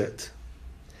fun at it.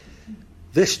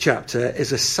 This chapter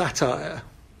is a satire.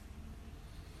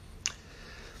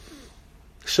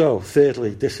 So, thirdly,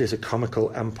 this is a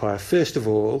comical empire. First of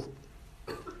all,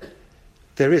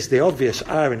 there is the obvious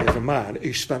irony of a man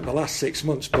who spent the last 6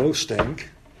 months boasting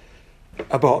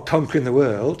about conquering the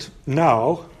world,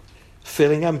 now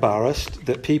feeling embarrassed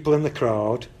that people in the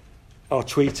crowd are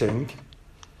tweeting,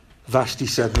 Vashti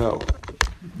said no.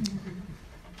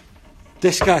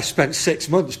 This guy spent 6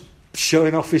 months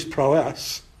showing off his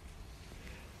prowess.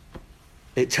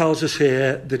 It tells us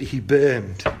here that he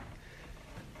burned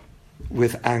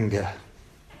with anger.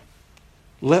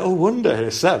 Little wonder, in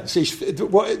a sense.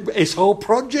 His whole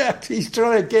project, he's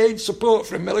trying to gain support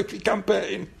for a military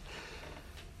campaign.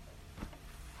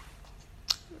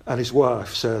 And his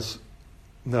wife says,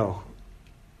 no.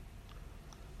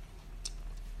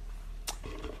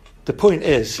 The point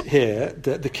is here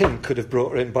that the king could have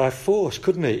brought her in by force,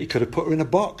 couldn't he? He could have put her in a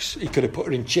box. He could have put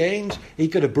her in chains. He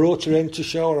could have brought her in to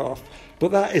show her off.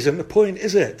 But that isn't the point,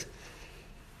 is it?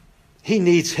 He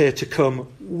needs her to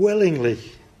come willingly,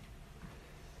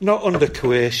 not under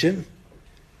coercion.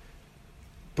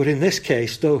 But in this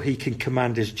case, though he can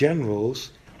command his generals,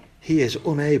 he is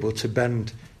unable to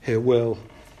bend her will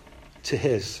to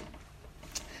his.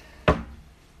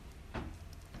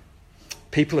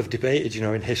 People have debated,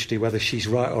 in history whether she's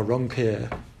right or wrong here.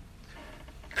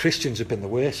 Christians have been the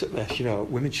worst at this.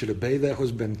 Women should obey their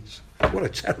husbands. What a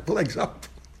terrible example.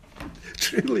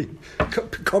 Truly,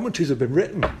 commentaries have been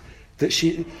written that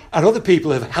she, and other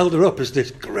people have held her up as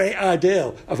this great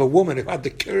ideal of a woman who had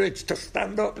the courage to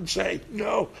stand up and say,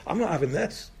 no, I'm not having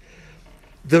this.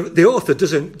 The author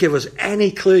doesn't give us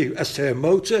any clue as to her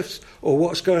motives or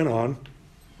what's going on.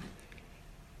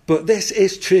 But this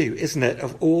is true, isn't it?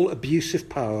 Of all abusive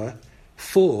power,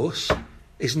 force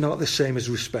is not the same as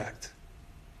respect.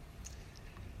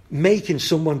 Making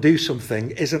someone do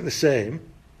something isn't the same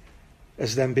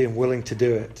as them being willing to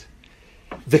do it.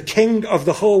 The king of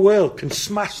the whole world can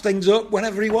smash things up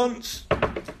whenever he wants,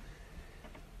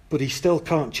 but he still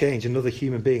can't change another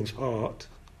human being's heart.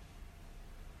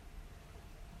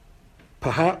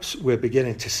 Perhaps we're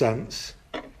beginning to sense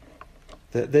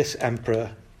that this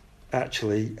emperor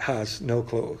actually has no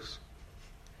clothes.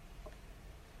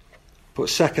 But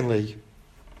secondly,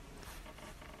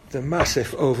 the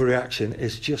massive overreaction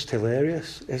is just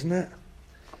hilarious, isn't it?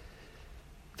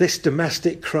 This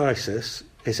domestic crisis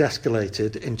is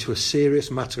escalated into a serious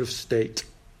matter of state.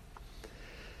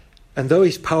 And though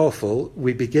he's powerful,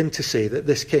 we begin to see that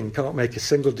this king can't make a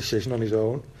single decision on his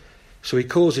own, so he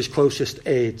calls his closest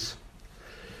aides.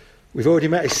 We've already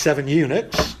met his 7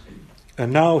 eunuchs,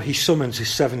 and now he summons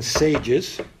his 7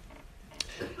 sages,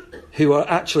 who are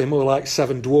actually more like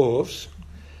 7 dwarves.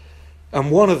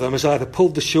 And one of them has either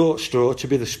pulled the short straw to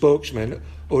be the spokesman,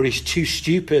 or he's too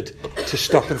stupid to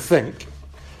stop and think.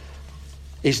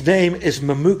 His name is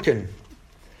Memucan,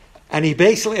 and he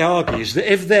basically argues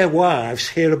that if their wives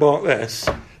hear about this,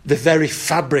 the very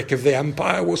fabric of the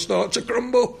empire will start to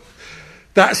crumble.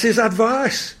 That's his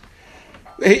advice.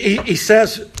 He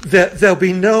says that there'll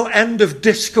be no end of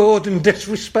discord and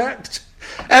disrespect.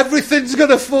 Everything's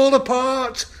going to fall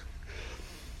apart.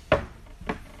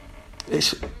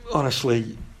 It's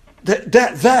honestly...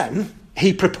 Then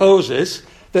he proposes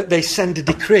that they send a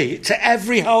decree to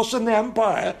every house in the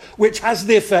empire, which has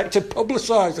the effect of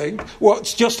publicising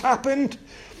what's just happened.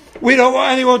 We don't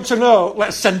want anyone to know.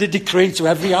 Let's send a decree to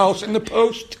every house in the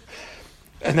post.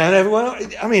 And then everyone...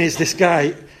 it's this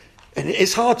guy... And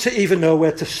it's hard to even know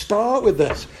where to start with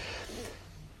this.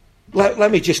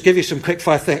 Let me just give you some quick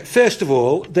fire things. First of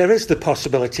all, there is the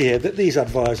possibility here that these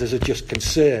advisors are just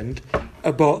concerned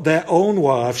about their own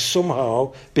wives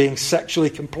somehow being sexually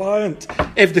compliant.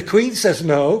 If the Queen says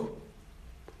no,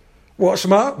 what's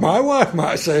my wife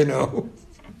might say no.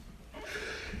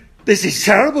 This is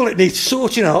terrible. It needs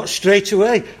sorting out straight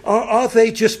away. Are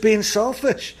they just being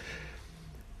selfish?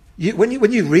 When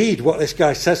you read what this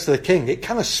guy says to the king, it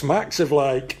kind of smacks of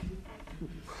like,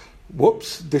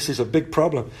 whoops, this is a big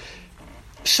problem.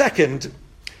 Second,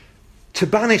 to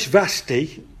banish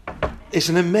Vashti is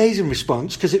an amazing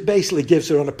response because it basically gives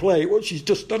her on a plate what she's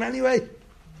just done anyway.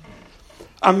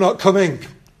 I'm not coming.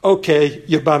 Okay,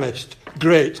 you're banished.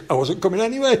 Great, I wasn't coming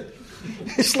anyway.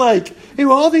 It's like,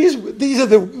 who are these? These are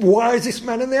the wisest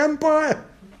men in the empire.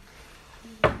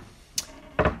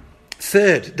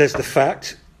 Third, there's the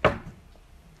fact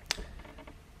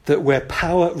that where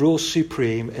power rules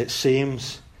supreme, it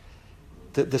seems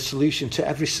that the solution to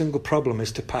every single problem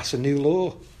is to pass a new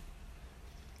law.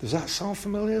 Does that sound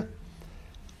familiar?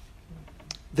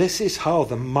 This is how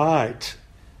the might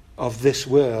of this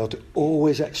world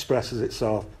always expresses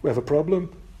itself. We have a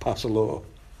problem, pass a law.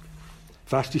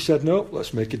 Vashti said no,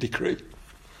 let's make a decree.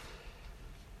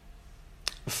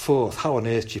 Fourth, how on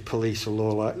earth do you police a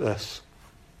law like this?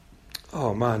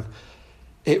 Oh man,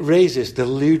 it raises the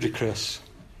ludicrous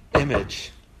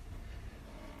image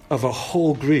of a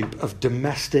whole group of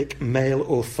domestic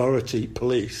male authority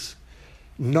police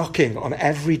knocking on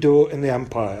every door in the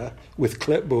empire with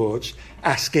clipboards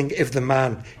asking if the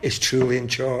man is truly in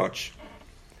charge.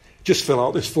 Just fill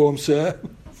out this form, sir.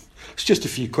 It's just a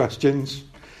few questions.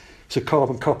 It's a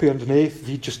carbon copy underneath if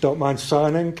you just don't mind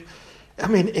signing. I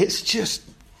mean, it's just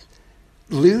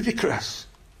ludicrous.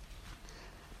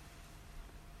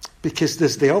 Because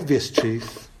there's the obvious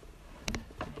truth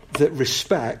that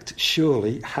respect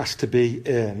surely has to be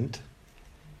earned,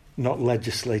 not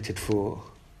legislated for.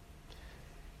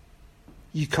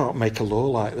 You can't make a law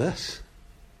like this.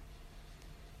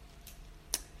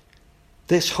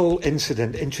 This whole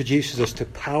incident introduces us to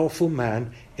powerful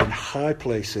men in high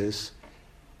places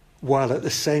while at the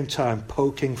same time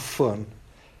poking fun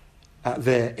at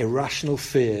their irrational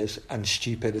fears and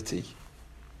stupidity.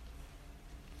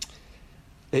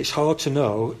 It's hard to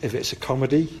know if it's a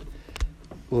comedy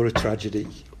or a tragedy.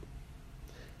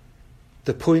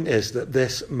 The point is that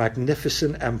this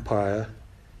magnificent empire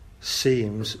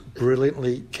seems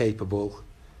brilliantly capable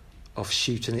of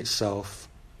shooting itself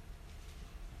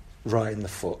right in the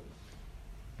foot.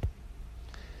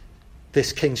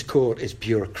 This king's court is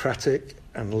bureaucratic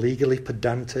and legally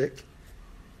pedantic,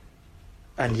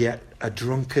 and yet a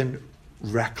drunken,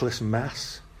 reckless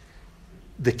mess.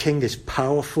 The king is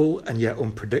powerful and yet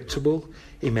unpredictable.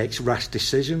 He makes rash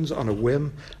decisions on a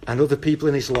whim, and other people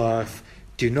in his life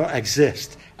do not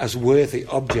exist as worthy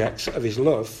objects of his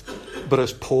love, but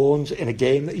as pawns in a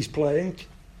game that he's playing.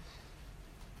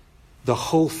 The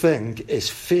whole thing is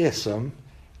fearsome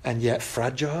and yet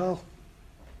fragile.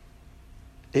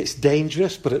 It's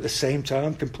dangerous, but at the same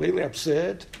time completely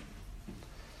absurd.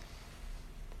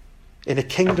 In a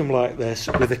kingdom like this,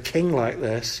 with a king like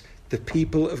this, the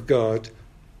people of God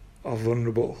are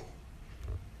vulnerable.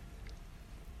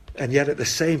 And yet at the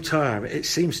same time, it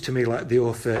seems to me like the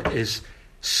author is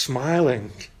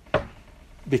smiling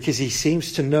because he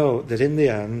seems to know that in the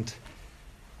end,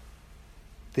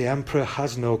 the emperor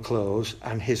has no clothes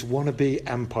and his wannabe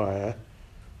empire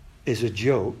is a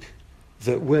joke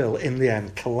that will, in the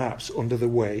end, collapse under the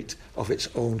weight of its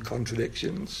own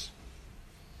contradictions.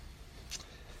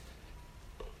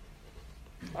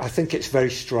 I think it's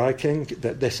very striking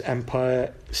that this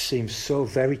empire seems so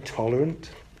very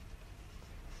tolerant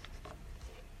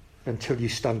until you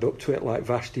stand up to it like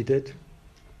Vashti did.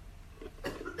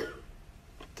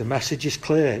 The message is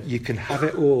clear. You can have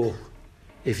it all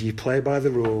if you play by the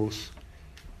rules,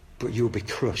 but you'll be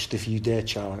crushed if you dare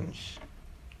challenge.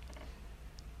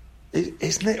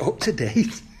 Isn't it up to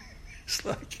date? It's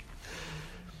like,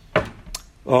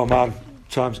 oh man,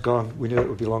 time's gone. We knew it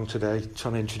would be long today,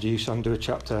 trying to introduce and do a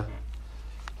chapter.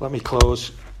 Let me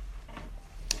close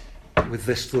with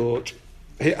this thought.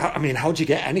 I mean, how do you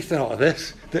get anything out of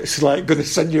this that's like going to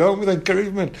send you home with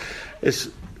encouragement?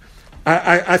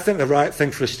 I think the right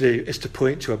thing for us to do is to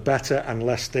point to a better and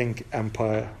lasting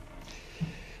empire.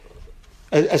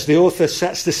 As the author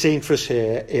sets the scene for us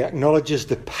here, he acknowledges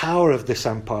the power of this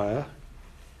empire,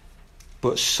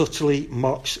 but subtly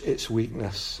mocks its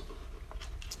weakness.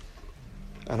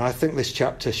 And I think this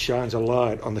chapter shines a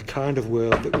light on the kind of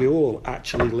world that we all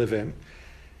actually live in.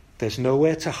 There's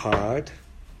nowhere to hide.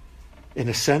 In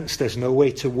a sense, there's no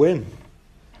way to win.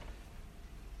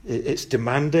 It's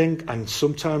demanding and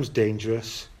sometimes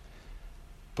dangerous.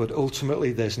 But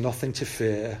ultimately there's nothing to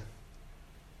fear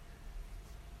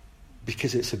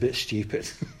because it's a bit stupid.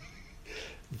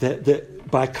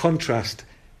 By contrast,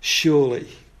 surely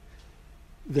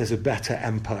there's a better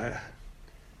empire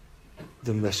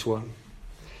than this one.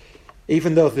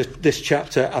 Even though this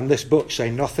chapter and this book say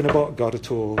nothing about God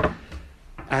at all,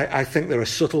 I think there are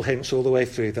subtle hints all the way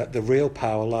through that the real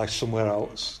power lies somewhere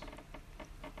else.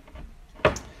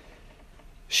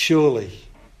 Surely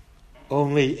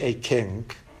only a king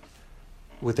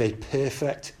with a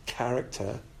perfect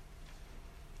character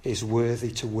is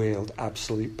worthy to wield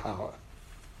absolute power.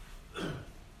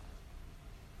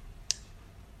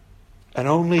 And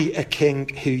only a king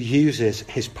who uses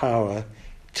his power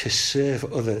to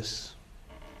serve others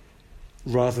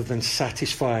rather than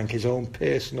satisfying his own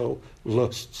personal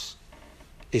lusts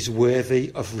is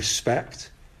worthy of respect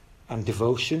and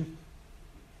devotion.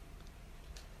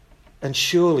 And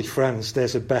surely, friends,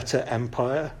 there's a better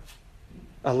empire,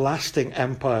 a lasting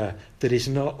empire that is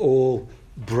not all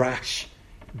brash,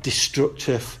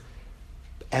 destructive,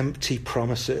 empty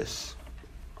promises.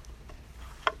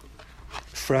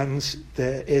 Friends,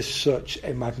 there is such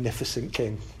a magnificent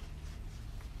king.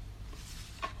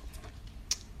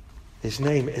 His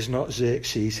name is not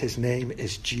Xerxes, his name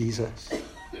is Jesus.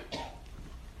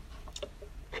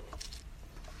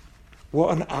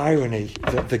 What an irony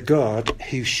that the God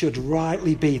who should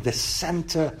rightly be the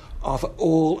centre of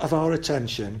all of our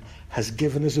attention has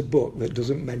given us a book that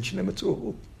doesn't mention him at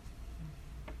all.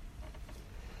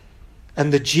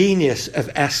 And the genius of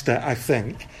Esther, I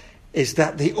think, is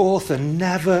that the author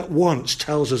never once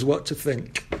tells us what to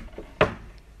think.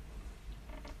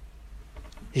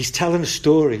 He's telling a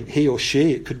story, he or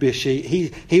she, it could be a she,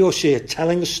 he or she are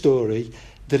telling a story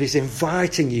that is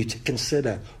inviting you to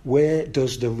consider, where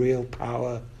does the real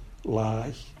power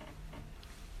lie?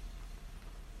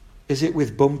 Is it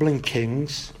with bumbling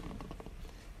kings,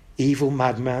 evil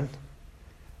madmen,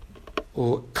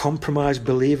 or compromised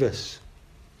believers?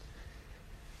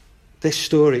 This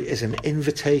story is an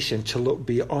invitation to look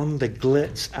beyond the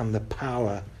glitz and the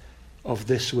power of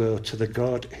this world to the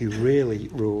God who really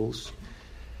rules.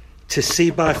 To see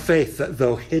by faith that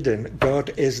though hidden,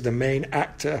 God is the main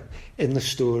actor in the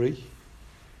story.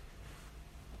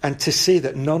 And to see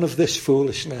that none of this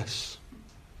foolishness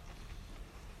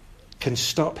can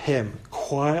stop him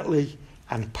quietly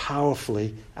and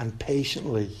powerfully and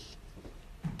patiently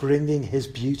bringing his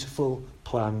beautiful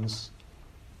plans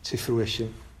to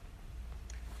fruition.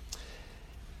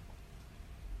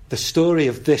 The story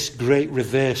of this great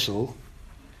reversal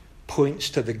points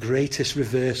to the greatest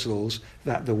reversals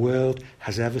that the world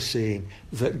has ever seen.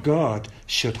 That God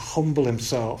should humble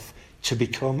himself to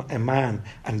become a man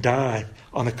and die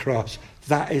on a cross.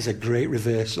 That is a great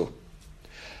reversal.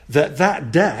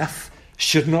 That death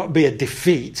should not be a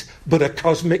defeat, but a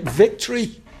cosmic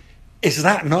victory. Is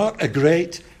that not a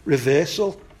great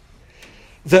reversal?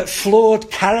 That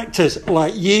flawed characters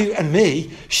like you and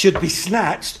me should be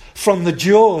snatched from the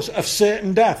jaws of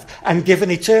certain death and given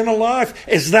eternal life.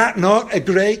 Is that not a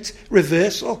great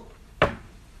reversal?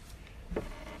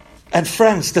 And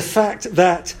friends, the fact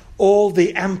that all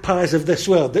the empires of this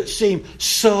world that seem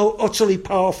so utterly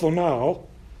powerful now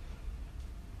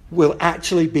will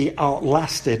actually be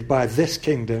outlasted by this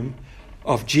kingdom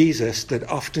of Jesus that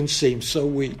often seems so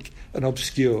weak and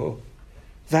obscure,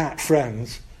 that,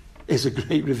 friends, is a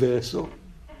great reversal.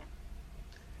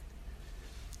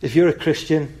 If you're a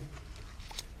Christian,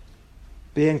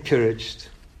 be encouraged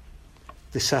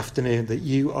this afternoon that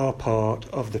you are part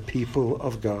of the people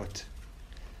of God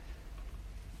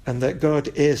and that God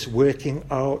is working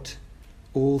out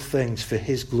all things for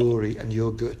his glory and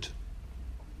your good.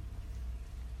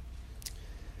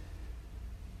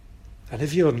 And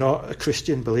if you're not a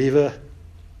Christian believer,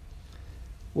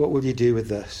 what will you do with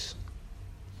this?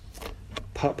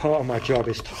 Part of my job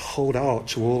is to hold out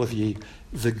to all of you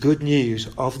the good news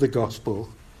of the gospel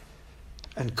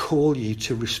and call you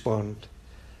to respond.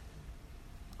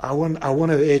 I want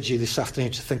to urge you this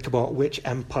afternoon to think about which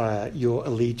empire your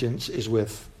allegiance is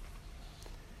with.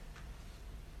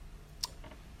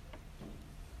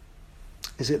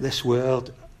 Is it this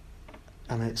world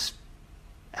and its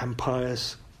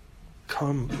empires?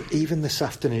 Come, even this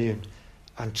afternoon,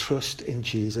 and trust in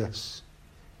Jesus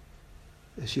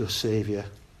as your Saviour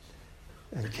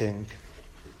and King.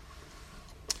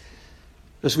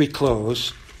 As we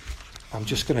close, I'm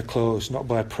just going to close not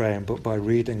by praying but by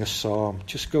reading a psalm.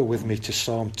 Just go with me to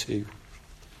Psalm 2.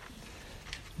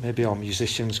 Maybe our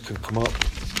musicians can come up.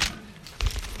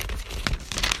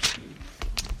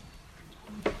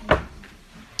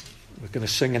 We're going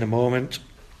to sing in a moment.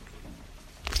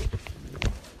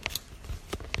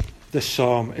 This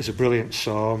psalm is a brilliant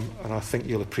psalm, and I think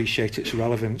you'll appreciate its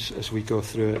relevance as we go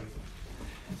through it.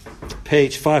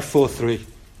 Page 543.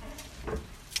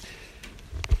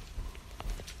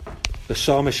 The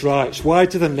psalmist writes, "Why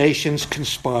do the nations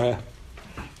conspire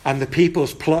and the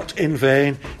peoples plot in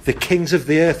vain? The kings of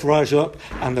the earth rise up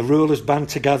and the rulers band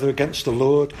together against the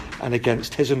Lord and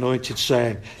against his anointed,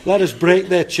 saying, let us break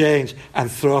their chains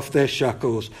and throw off their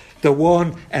shackles. The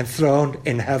one enthroned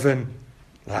in heaven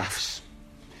laughs.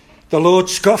 The Lord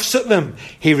scoffs at them.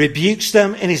 He rebukes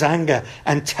them in his anger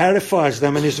and terrifies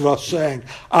them in his wrath, saying,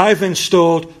 I've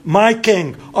installed my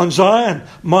king on Zion,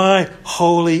 my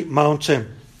holy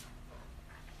mountain.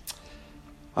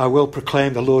 I will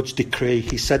proclaim the Lord's decree.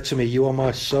 He said to me, you are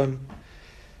my son.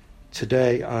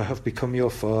 Today I have become your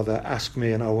father. Ask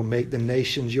me and I will make the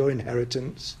nations your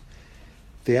inheritance,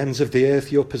 the ends of the earth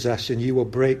your possession. You will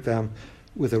break them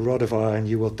with a rod of iron.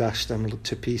 You will dash them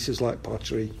to pieces like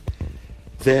pottery.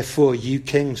 Therefore, you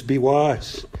kings, be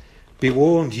wise. Be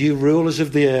warned, you rulers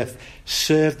of the earth.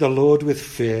 Serve the Lord with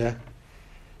fear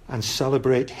and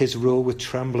celebrate his rule with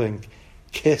trembling.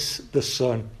 Kiss the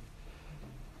Son,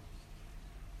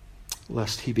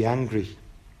 lest he be angry.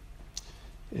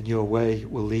 And your way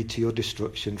will lead to your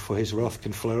destruction, for his wrath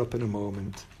can flare up in a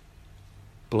moment.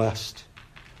 Blessed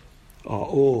are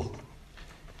all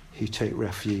who take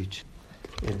refuge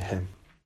in him."